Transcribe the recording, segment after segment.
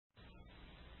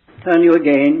turn you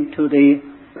again to the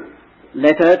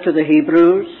letter to the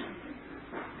Hebrews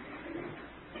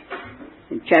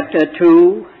in chapter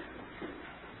 2,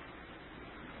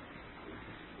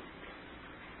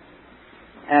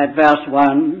 at verse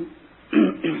 1.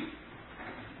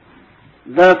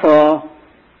 Therefore,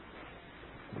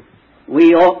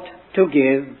 we ought to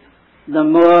give the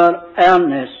more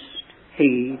earnest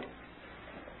heed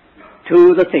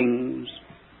to the things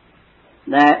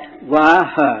that were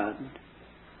heard,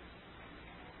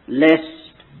 lest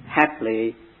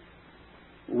haply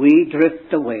we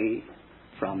drift away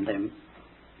from them.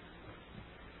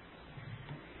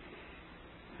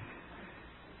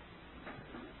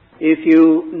 If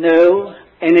you know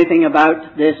anything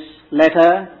about this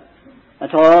letter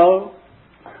at all,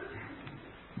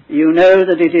 you know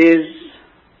that it is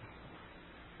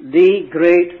the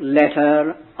great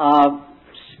letter of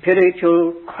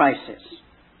spiritual crisis.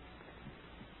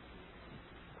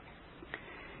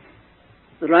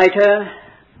 The writer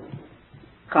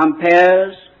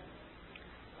compares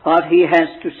what he has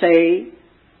to say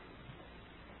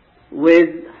with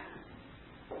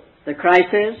the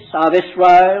crisis of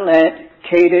Israel at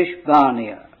Kadesh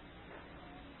Barnea,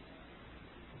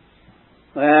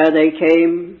 where they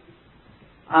came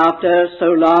after so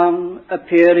long a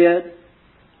period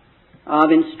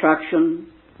of instruction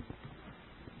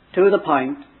to the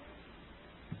point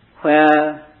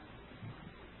where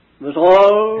it was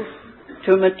all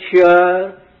to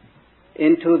mature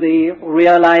into the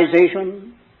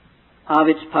realization of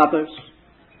its purpose,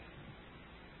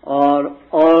 or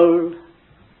all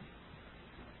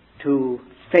to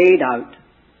fade out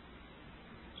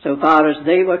so far as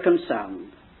they were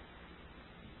concerned,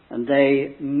 and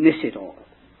they miss it all.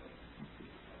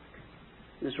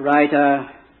 This writer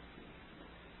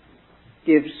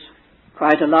gives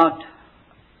quite a lot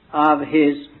of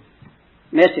his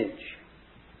message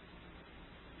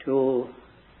to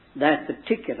that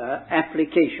particular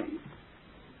application.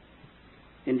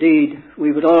 Indeed,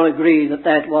 we would all agree that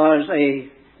that was a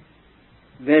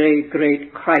very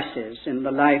great crisis in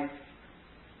the life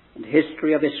and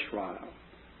history of Israel.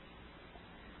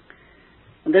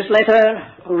 And this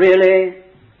letter really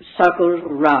circles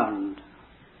round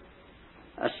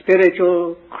a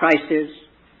spiritual crisis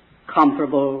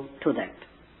comparable to that.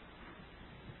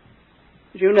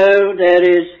 As you know, there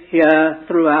is here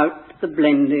throughout the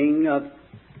blending of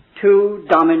two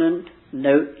dominant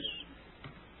notes,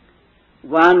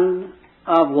 one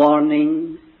of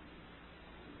warning,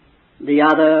 the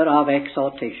other of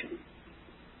exhortation.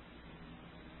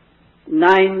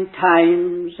 9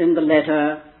 times in the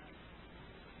letter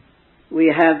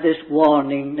we have this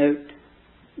warning note,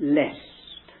 lest.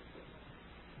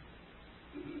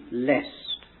 Lest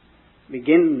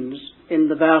begins in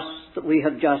the verse that we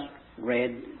have just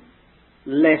read,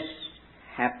 lest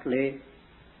haply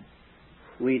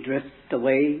we drift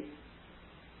away.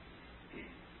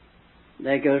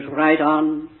 That goes right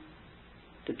on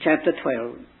to chapter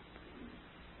 12.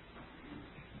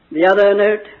 The other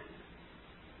note,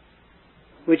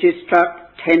 which is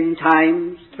struck 10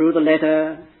 times through the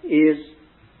letter, is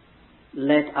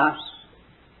let us.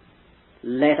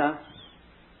 Let us.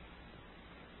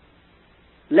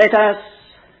 Let us,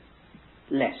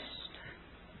 lest.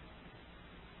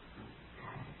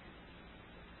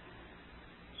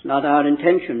 It's not our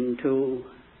intention to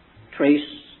trace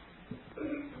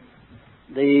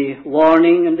the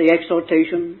warning and the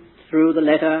exhortation through the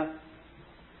letter,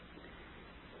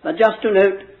 but just to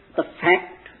note the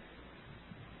fact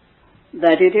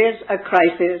that it is a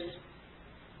crisis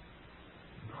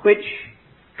which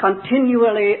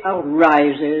continually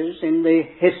arises in the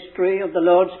history of the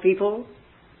Lord's people.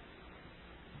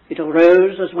 It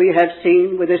arose, as we have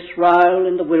seen, with Israel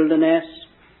in the wilderness.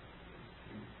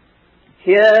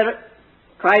 Here,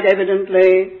 quite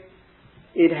evidently,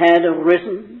 it had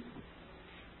arisen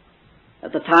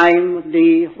at the time of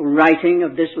the writing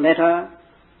of this letter,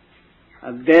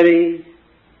 a very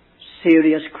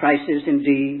serious crisis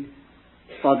indeed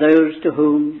for those to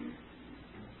whom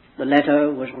the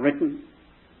letter was written.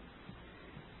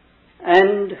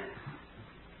 And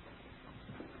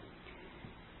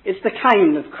it's the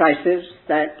kind of crisis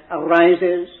that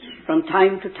arises from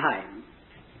time to time.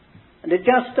 And it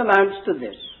just amounts to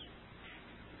this.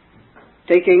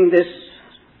 Taking this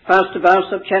first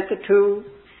verse of chapter 2,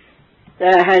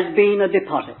 there has been a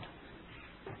deposit.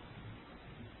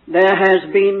 There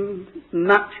has been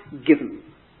much given.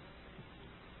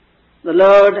 The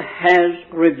Lord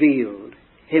has revealed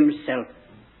himself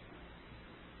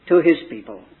to his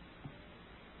people.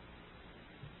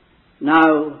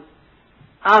 Now,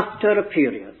 after a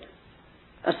period,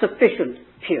 a sufficient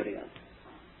period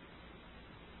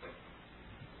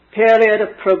period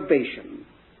of probation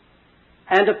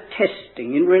and of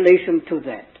testing in relation to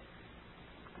that.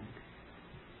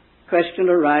 Question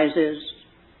arises,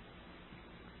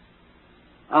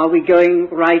 are we going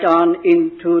right on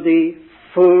into the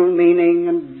full meaning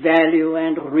and value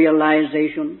and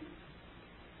realization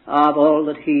of all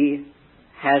that he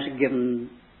has given?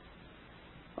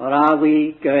 Or are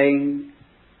we going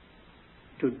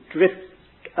to drift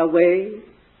away,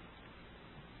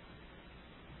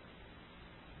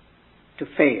 to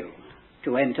fail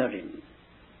to enter in?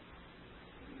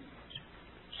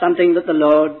 Something that the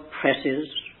Lord presses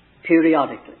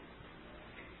periodically.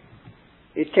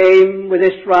 It came with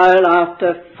Israel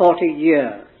after 40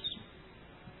 years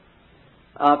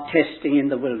of testing in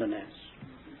the wilderness.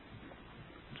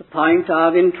 It's a point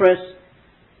of interest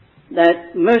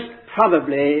that most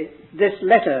probably this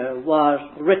letter was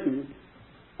written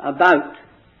about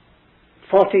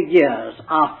 40 years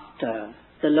after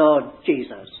the Lord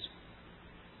Jesus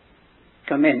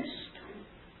commenced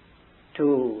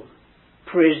to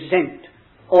present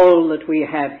all that we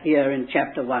have here in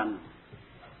chapter 1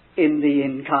 in the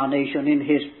incarnation, in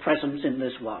his presence in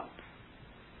this world.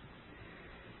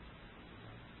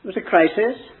 It was a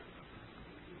crisis.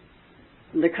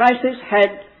 And the crisis had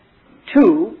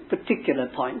two particular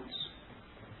points.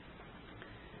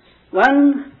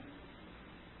 One,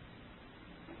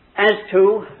 as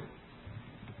to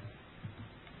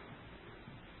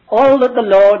all that the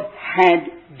Lord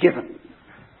had given,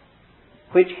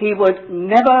 which he would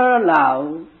never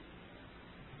allow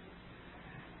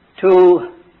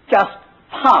to just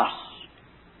pass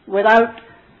without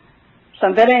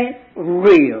some very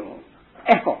real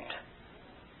effort,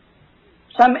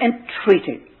 some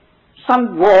entreaty,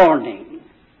 some warning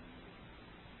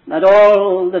that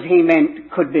all that he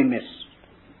meant could be missed.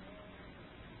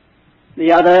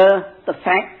 The other, the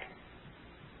fact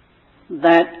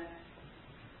that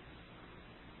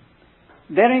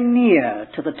very near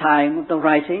to the time of the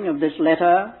writing of this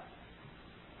letter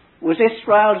was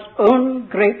Israel's own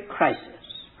great crisis.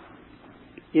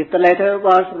 If the letter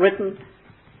was written,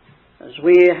 as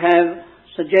we have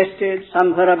suggested,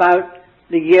 somewhere about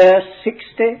the year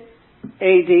 60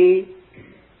 AD,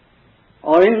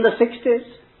 or in the 60s,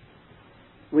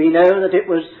 we know that it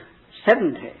was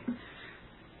 70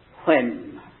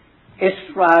 when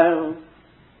Israel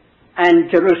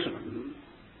and Jerusalem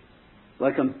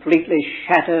were completely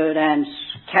shattered and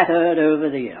scattered over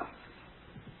the earth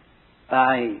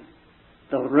by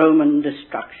the Roman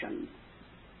destruction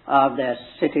of their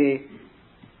city,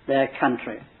 their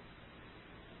country,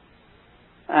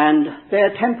 and their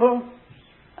temple,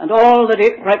 and all that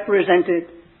it represented,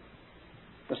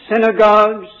 the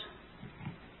synagogues.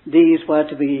 These were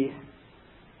to be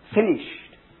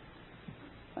finished.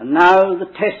 And now the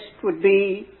test would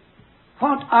be,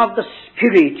 what of the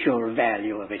spiritual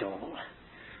value of it all?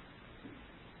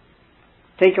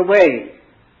 Take away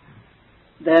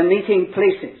their meeting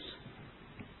places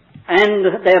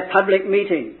and their public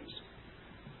meetings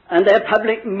and their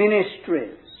public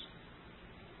ministries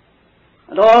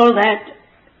and all that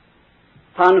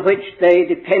upon which they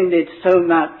depended so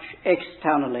much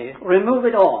externally. Remove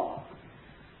it all.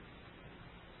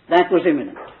 That was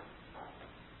imminent.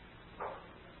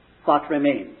 What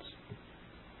remains?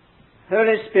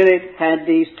 Holy Spirit had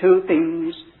these two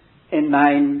things in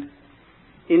mind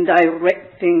in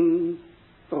directing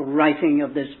the writing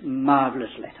of this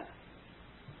marvelous letter.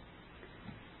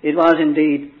 It was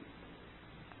indeed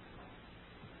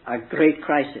a great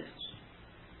crisis.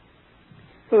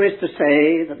 Who is to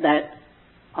say that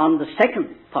on the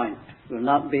second point will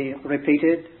not be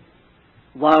repeated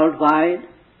worldwide,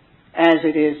 as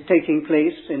it is taking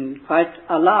place in quite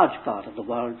a large part of the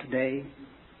world today?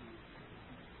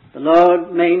 The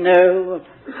Lord may know of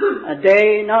a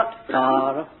day not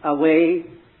far away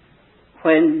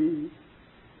when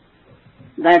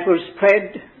that will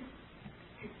spread,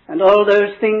 and all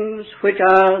those things which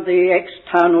are the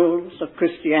externals of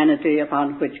Christianity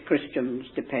upon which Christians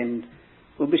depend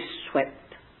will be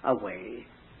swept away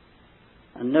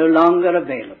and no longer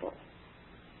available.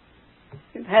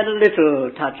 We've had a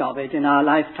little touch of it in our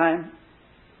lifetime.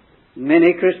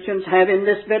 Many Christians have in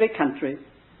this very country.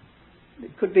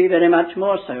 It could be very much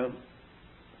more so.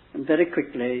 And very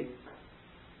quickly,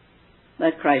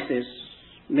 that crisis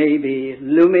may be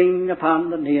looming upon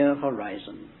the near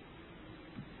horizon.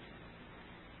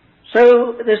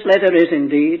 So this letter is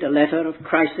indeed a letter of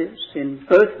crisis in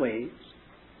both ways.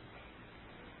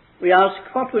 We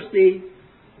ask, what was the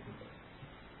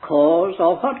cause,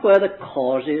 or what were the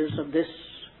causes of this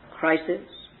crisis?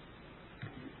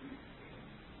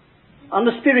 On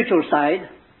the spiritual side,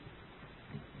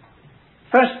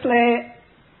 firstly,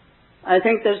 I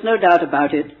think there's no doubt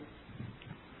about it,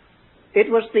 it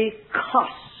was the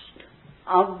cost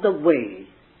of the way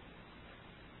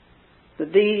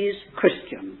that these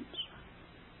Christians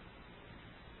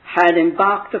had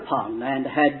embarked upon and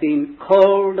had been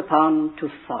called upon to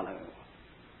follow.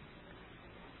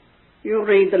 You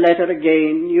read the letter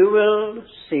again, you will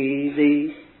see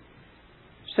the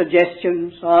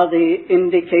suggestions or the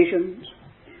indications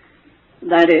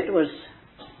that it was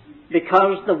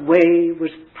because the way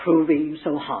was proving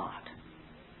so hard.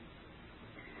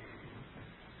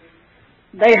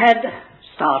 They had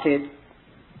started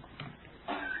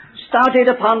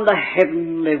upon the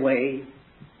heavenly way,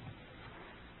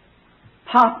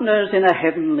 partners in a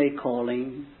heavenly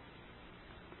calling.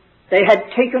 They had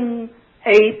taken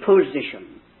a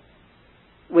position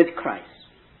with Christ.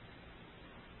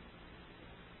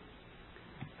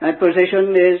 That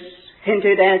position is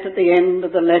hinted at the end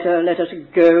of the letter. Let us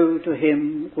go to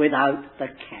him without the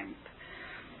camp.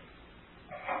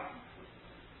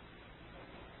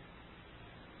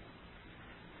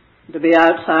 To be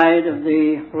outside of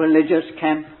the religious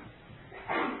camp,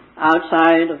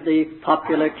 outside of the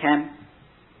popular camp,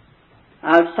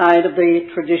 outside of the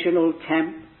traditional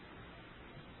camp,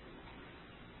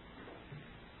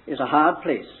 is a hard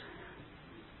place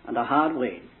and a hard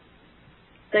way.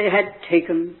 They had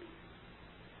taken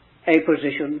a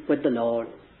position with the Lord,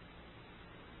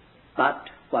 but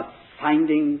were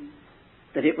finding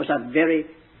that it was a very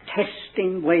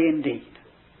testing way indeed.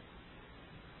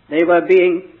 They were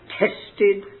being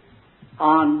tested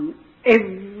on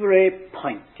every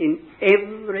point, in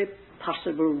every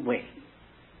possible way.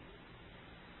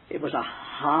 It was a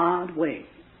hard way.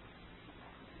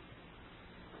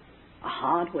 A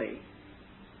hard way.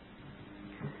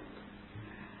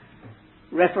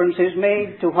 Reference is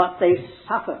made to what they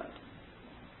suffered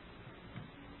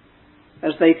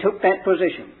as they took that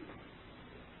position.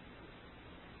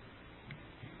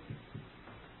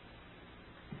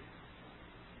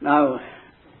 Now,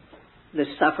 this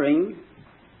suffering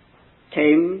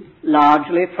came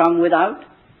largely from without.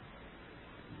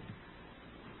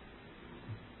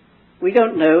 We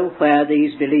don't know where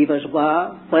these believers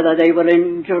were, whether they were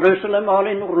in Jerusalem or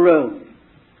in Rome.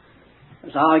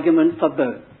 There's argument for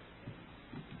both.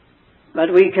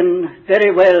 But we can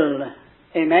very well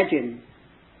imagine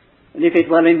that if it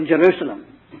were in Jerusalem,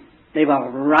 they were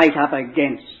right up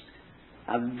against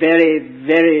a very,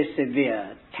 very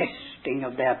severe testing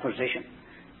of their position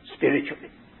spiritually.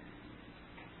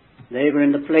 They were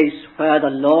in the place where the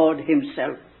Lord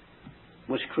himself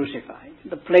was crucified,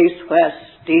 the place where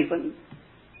Stephen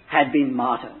had been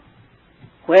martyred,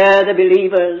 where the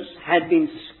believers had been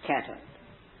scattered.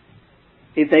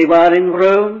 If they were in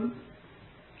Rome,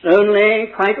 it's only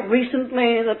quite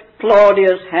recently that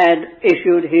Claudius had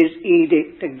issued his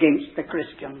edict against the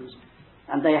Christians,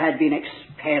 and they had been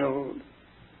expelled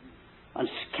and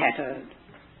scattered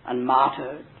and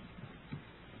martyred.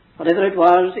 Whatever it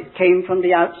was, it came from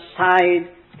the outside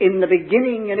in the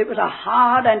beginning, and it was a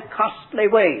hard and costly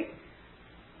way.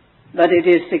 But it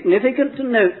is significant to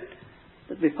note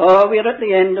that before we are at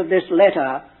the end of this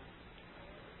letter,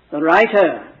 the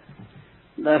writer,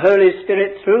 the Holy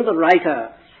Spirit through the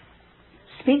writer,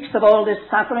 speaks of all this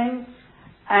suffering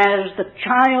as the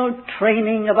child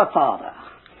training of a father.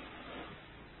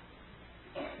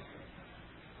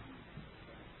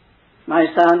 My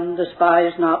son,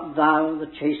 despise not thou the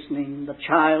chastening, the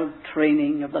child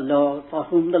training of the Lord, for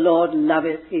whom the Lord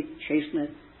loveth, he chasteneth,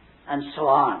 and so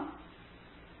on.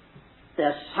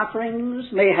 Their sufferings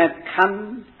may have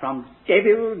come from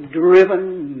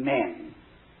devil-driven men,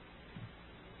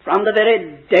 from the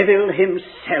very devil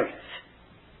himself,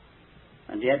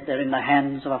 and yet they're in the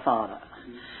hands of a father.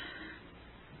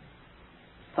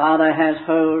 Father has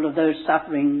hold of those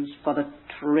sufferings for the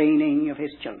training of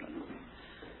his children.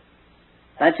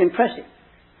 That's impressive.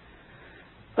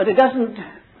 But it doesn't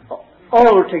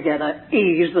altogether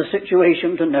ease the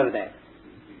situation to know that.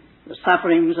 The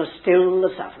sufferings are still the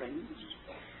sufferings,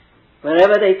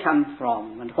 wherever they come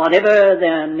from and whatever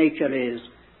their nature is.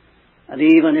 And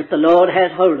even if the Lord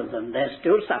has hold of them, they're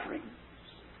still sufferings.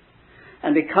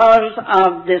 And because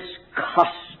of this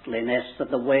costliness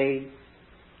of the way,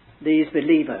 these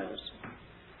believers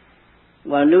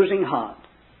were losing heart,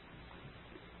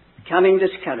 becoming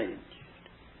discouraged,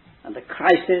 and the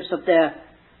crisis of their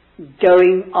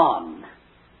going on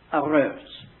arose.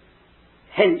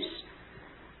 Hence,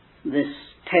 this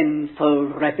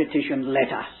tenfold repetition,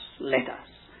 let us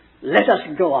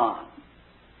go on.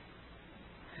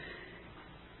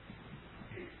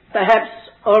 Perhaps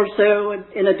also,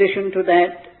 in addition to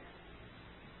that,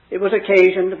 it was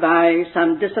occasioned by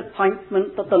some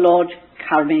disappointment that the Lord's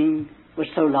coming was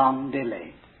so long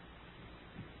delayed.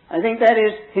 I think that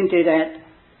is hinted at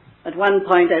at one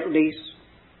point at least,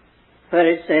 where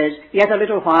it says, "Yet a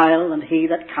little while, and he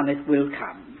that cometh will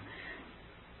come."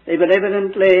 They were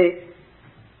evidently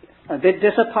a bit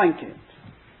disappointed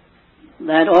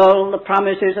that all the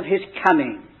promises of his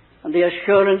coming and the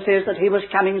assurances that he was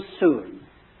coming soon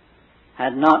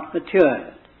had not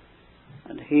matured,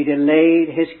 and he delayed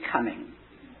his coming.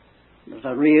 There was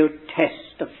a real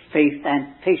test of faith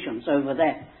and patience over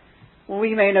that.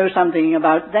 We may know something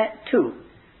about that too.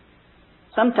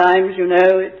 Sometimes,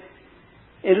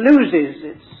 it loses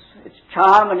its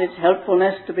charm and its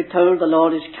helpfulness to be told the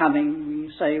Lord is coming.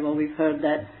 You say, well, we've heard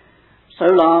that so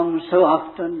long, so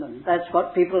often, and that's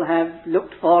what people have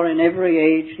looked for in every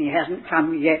age. He hasn't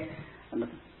come yet, and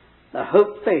the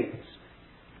hope fades.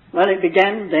 Well, it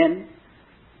began then,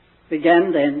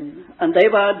 and they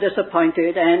were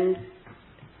disappointed, and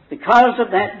because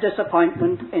of that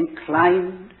disappointment,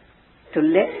 inclined to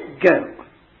let go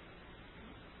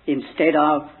instead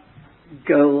of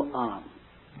go on.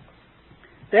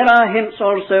 There are hints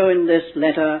also in this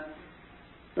letter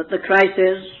that the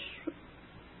crisis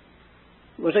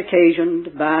was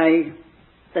occasioned by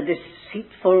the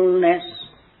deceitfulness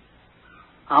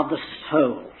of the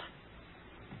soul.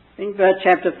 I think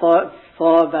chapter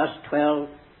 4 verse 12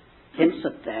 hints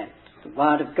at that. The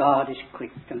word of God is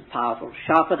quick and powerful,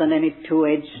 sharper than any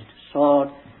two-edged sword,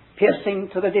 piercing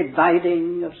to the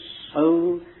dividing of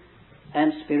soul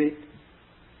and spirit.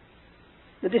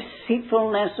 The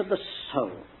deceitfulness of the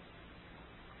soul.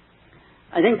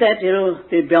 I think that it'll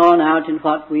be borne out in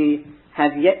what we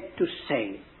have yet to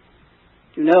say.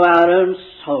 Our own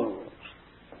souls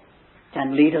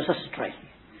can lead us astray.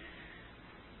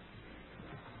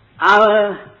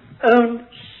 Our own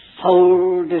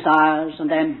soul desires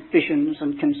and ambitions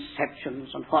and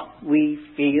conceptions and what we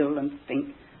feel and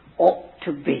think ought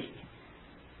to be.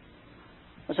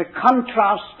 There's a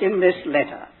contrast in this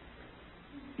letter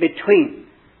between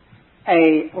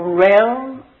a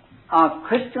realm of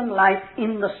Christian life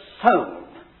in the soul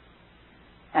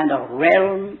and a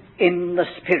realm in the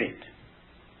spirit.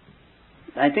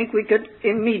 I think we could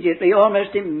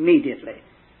almost immediately,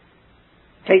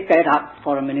 take that up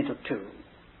for a minute or two.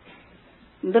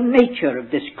 The nature of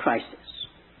this crisis.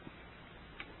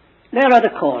 There are the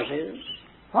causes.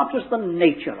 What was the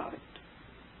nature of it?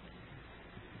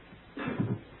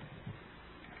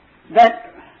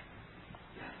 That,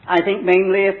 I think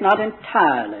mainly, if not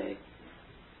entirely,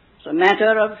 is a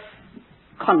matter of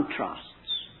contrasts.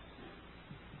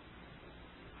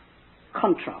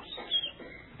 Contrasts.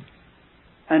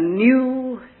 A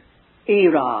new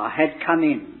era had come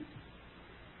in.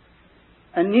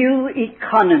 A new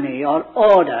economy or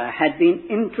order had been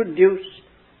introduced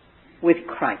with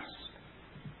Christ.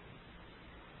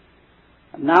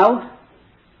 And now,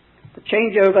 the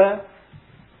changeover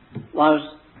was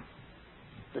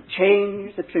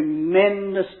the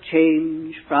tremendous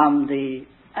change from the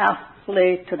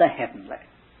earthly to the heavenly.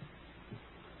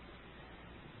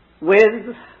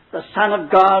 With the Son of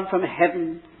God from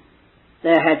heaven,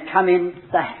 there had come in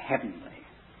the heavenly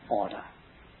order.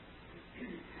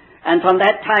 And from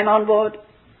that time onward,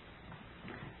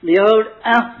 the old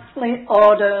earthly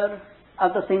order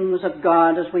of the things of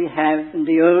God as we have in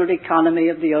the old economy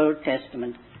of the Old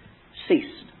Testament ceased.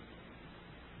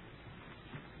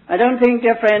 I don't think,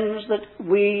 dear friends, that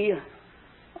we,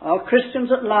 or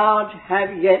Christians at large,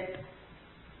 have yet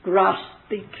grasped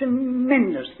the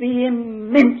immense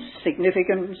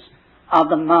significance of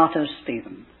the martyr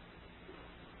Stephen.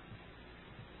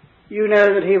 You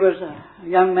know that he was a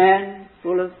young man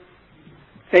full of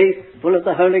faith, full of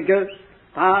the Holy Ghost,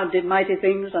 power, did mighty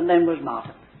things, and then was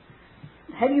martyred.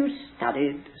 Have you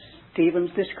studied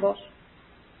Stephen's discourse?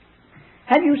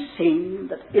 Have you seen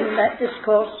that in that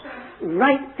discourse,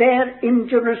 right there in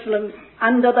Jerusalem,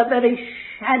 under the very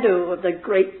shadow of the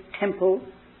great temple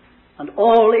and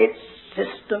all its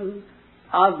system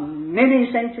of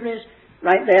many centuries,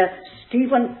 right there,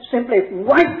 Stephen simply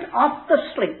wiped off the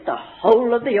slate the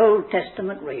whole of the Old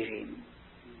Testament regime.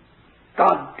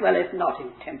 God dwelleth not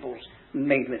in temples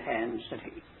made with hands, said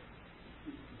he.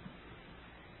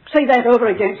 Say that over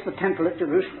against the temple at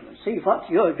Jerusalem and see what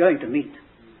you're going to meet.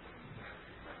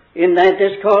 In that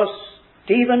discourse,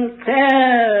 Stephen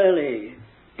clearly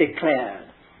declared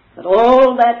that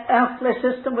all that earthly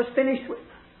system was finished with.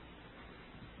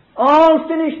 All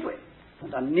finished with.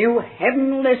 And a new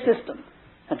heavenly system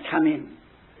had come in.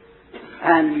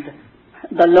 And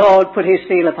the Lord put his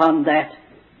seal upon that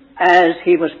as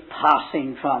he was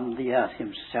passing from the earth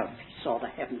himself. He saw the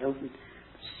heaven open,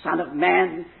 the Son of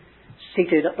Man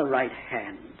seated at the right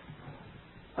hand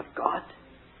of God.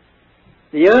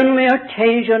 The only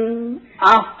occasion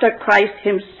after Christ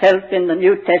himself in the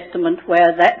New Testament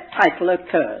where that title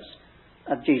occurs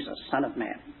of Jesus, Son of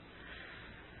Man.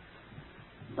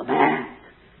 The man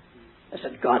is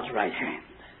at God's right hand.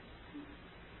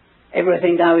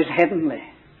 Everything now is heavenly.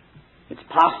 It's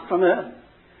passed from earth.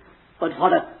 But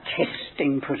what a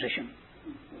testing position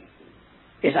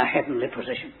is a heavenly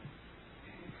position.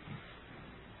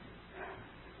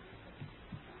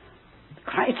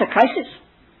 It's a crisis.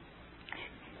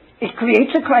 It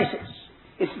creates a crisis.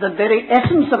 It's the very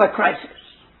essence of a crisis.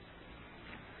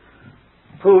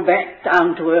 Pull back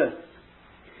down to earth.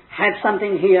 Have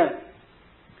something here.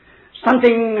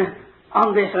 Something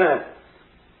on this earth.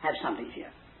 Have something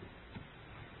here.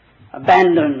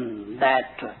 Abandon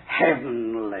that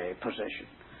heavenly position.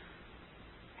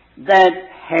 That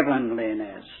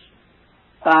heavenliness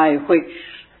by which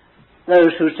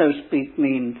those who so speak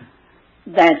mean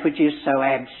that which is so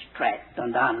abstract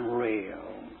and unreal.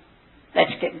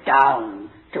 Let's get down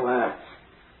to earth,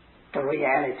 to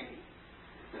reality.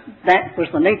 That was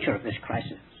the nature of this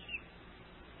crisis.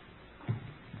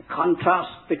 The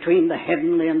contrast between the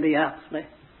heavenly and the earthly.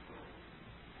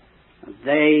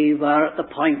 They were at the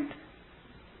point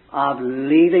of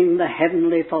leaving the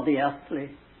heavenly for the earthly.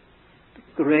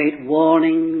 The great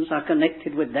warnings are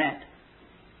connected with that.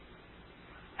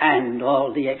 And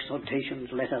all the exhortations,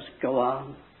 let us go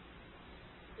on.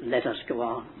 Let us go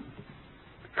on.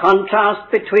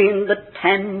 Contrast between the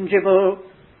tangible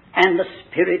and the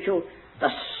spiritual. The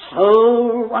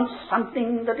soul wants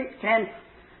something that it can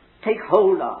take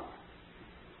hold of,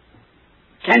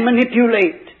 can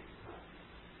manipulate,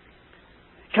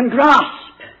 can grasp.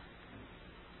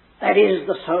 That is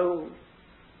the soul.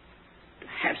 To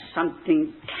have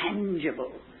something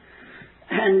tangible.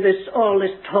 And all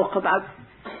this talk about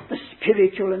the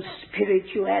spiritual and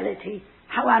spirituality,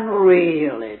 how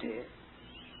unreal it is.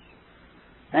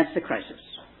 That's the crisis.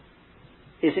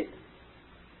 Is it?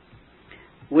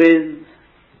 With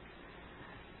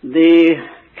the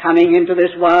coming into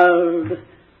this world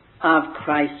of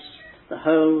Christ, the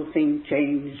whole thing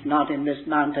changed, not in this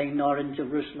mountain nor in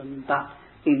Jerusalem, but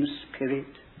in spirit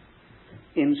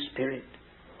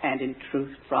and in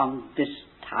truth. From this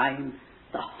time,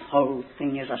 the whole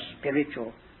thing is a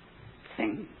spiritual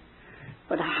thing.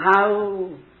 But how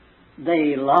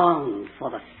they longed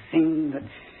for the thing that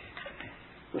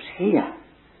was here,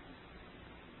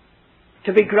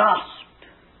 to be grasped.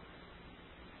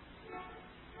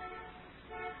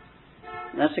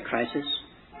 That's a crisis.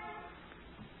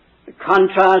 The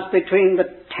contrast between the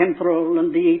temporal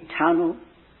and the eternal.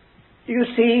 Do you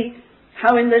see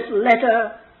how in this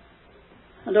letter,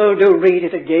 and do read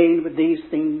it again with these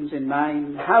things in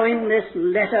mind, how in this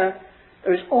letter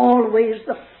there is always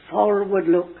the forward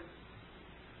look.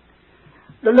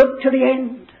 The look to the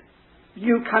end.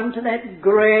 You come to that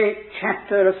great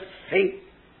chapter of faith.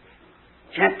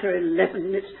 Chapter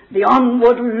 11. It's the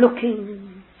onward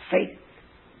looking faith.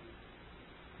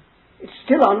 It's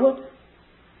still onward.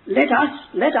 Let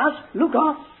us look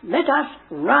off. Let us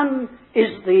run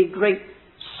is the great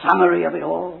summary of it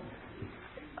all.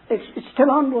 It's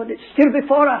still onward. It's still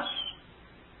before us.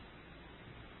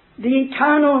 The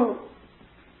eternal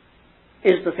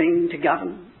is the thing to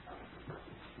govern.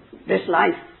 This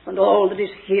life and all that is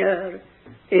here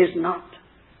is not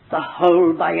the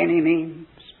whole by any means.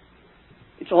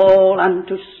 It's all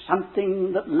unto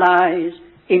something that lies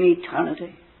in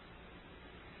eternity.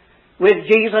 With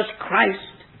Jesus Christ,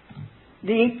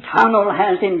 the eternal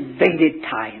has invaded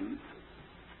time.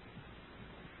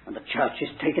 And the church is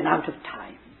taken out of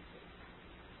time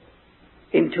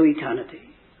into eternity.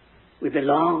 We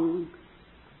belong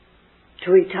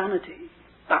to eternity.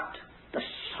 But the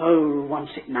soul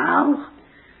wants it now.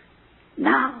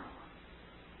 Now.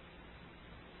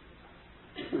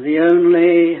 The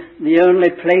only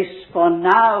place for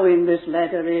now in this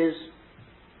letter is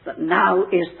that now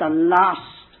is the last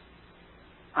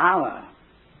hour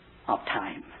of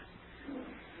time.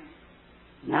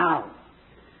 Now.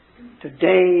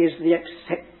 Today is the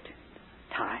accepted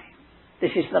time.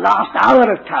 This is the last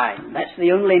hour of time. That's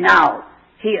the only now.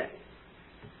 Here.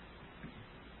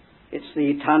 It's the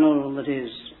eternal that is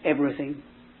everything.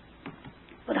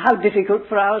 But how difficult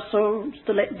for our souls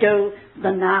to let go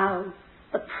the now,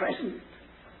 the present,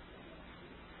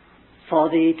 for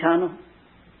the eternal.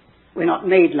 We're not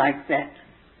made like that.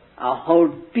 Our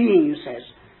whole being says,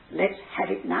 let's have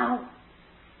it now.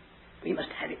 We must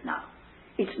have it now.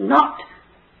 It's not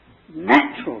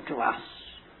natural to us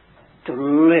to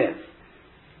live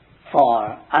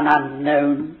for an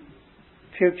unknown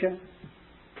future.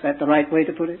 Is that the right way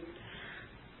to put it?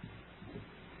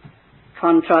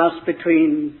 Contrast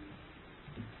between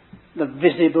the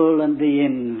visible and the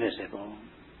invisible.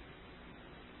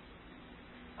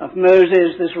 Of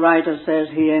Moses, this writer says,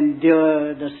 he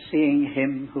endured as seeing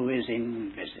him who is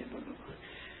invisible.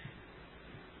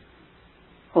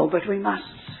 Oh, but we must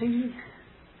see.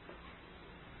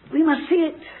 We must see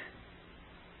it.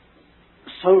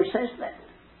 The soul says that.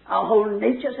 Our whole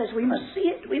nature says we must see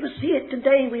it. We must see it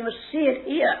today. We must see it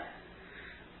here.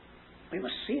 We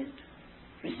must see it.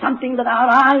 It's something that our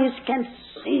eyes can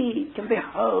see, can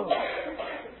behold.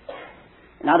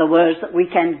 In other words, that we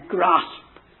can grasp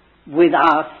with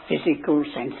our physical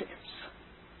senses.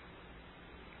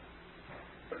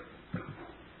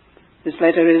 This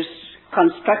letter is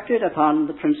constructed upon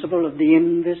the principle of the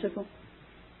invisible.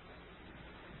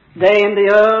 They in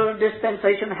the old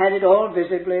dispensation had it all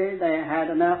visibly. They had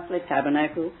an earthly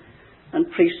tabernacle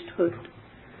and priesthood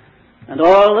and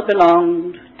all that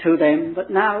belonged to them.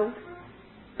 But now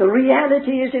the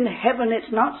reality is in heaven.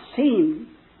 It's not seen.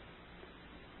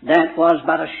 That was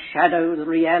but a shadow. The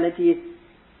reality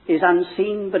is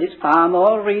unseen, but it's far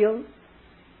more real.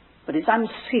 But it's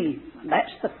unseen. And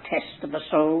that's the test of the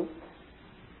soul.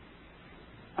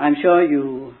 I'm sure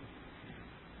you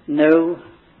know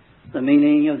the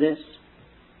meaning of this.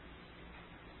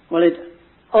 Well,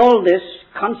 all this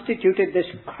constituted this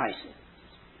crisis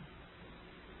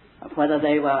of whether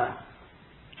they were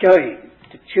going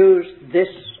to choose this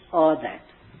or that,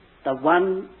 the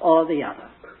one or the other.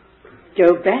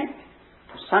 Go back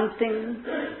to something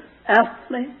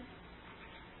earthly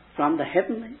from the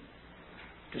heavenly,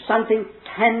 to something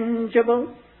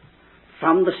tangible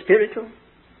from the spiritual,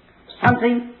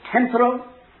 something temporal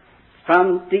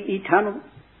from the eternal,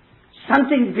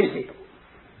 something visible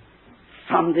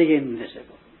from the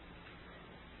invisible.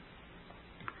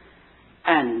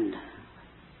 And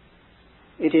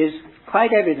it is quite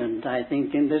evident, I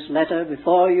think, in this letter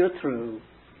before you're through,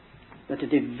 that a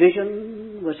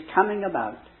division was coming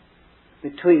about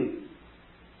between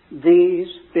these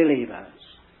believers.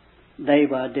 They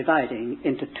were dividing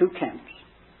into two camps.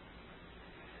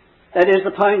 That is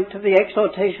the point of the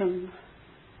exhortation: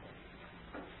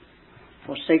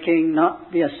 forsaking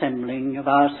not the assembling of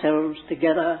ourselves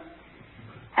together,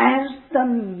 as the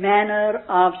manner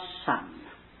of some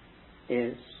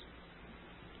is.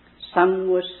 Some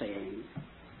were saying,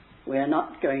 we're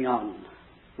not going on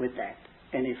with that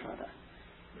any further.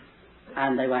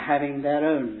 And they were having their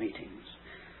own meetings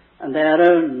and their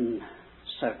own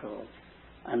circles,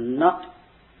 and not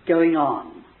going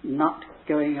on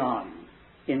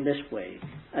in this way.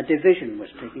 A division was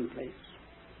taking place.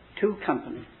 Two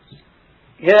companies.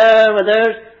 Here were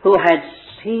those who had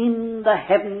seen the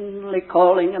heavenly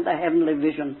calling and the heavenly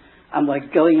vision and were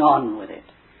going on with it.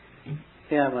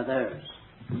 Here were those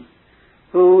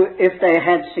who, if they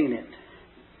had seen it,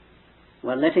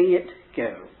 were letting it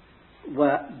go,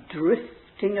 were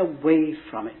drifting away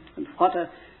from it. And what a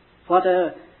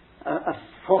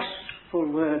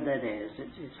forceful word that is.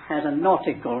 It has a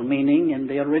nautical meaning in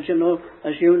the original,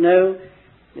 as you know.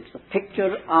 It's the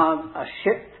picture of a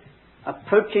ship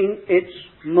approaching its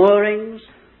moorings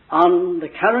on the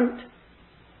current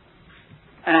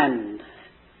and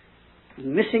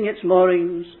missing its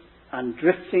moorings and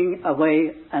drifting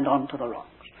away and onto the rocks.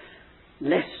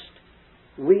 Lest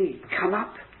we come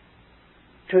up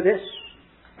to this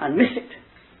and miss it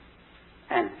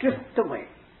and drift away.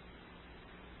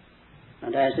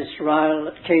 And as Israel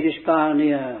at Kadesh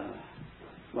Barnea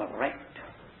were wrecked,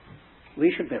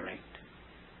 we should be wrecked.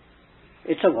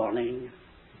 It's a warning.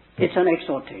 It's an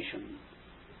exhortation.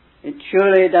 It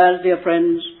surely does, dear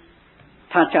friends,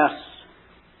 touch us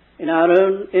in our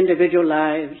own individual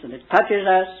lives, and it touches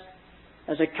us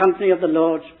as a company of the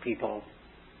Lord's people.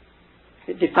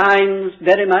 It defines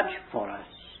very much for us.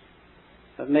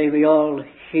 But may we all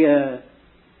hear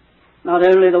not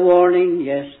only the warning,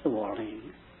 yes, the warning,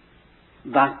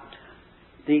 but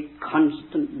the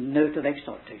constant note of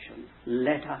exhortation.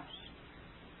 Let us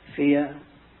fear.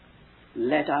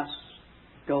 Let us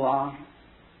go on.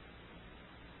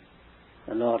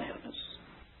 The Lord help us.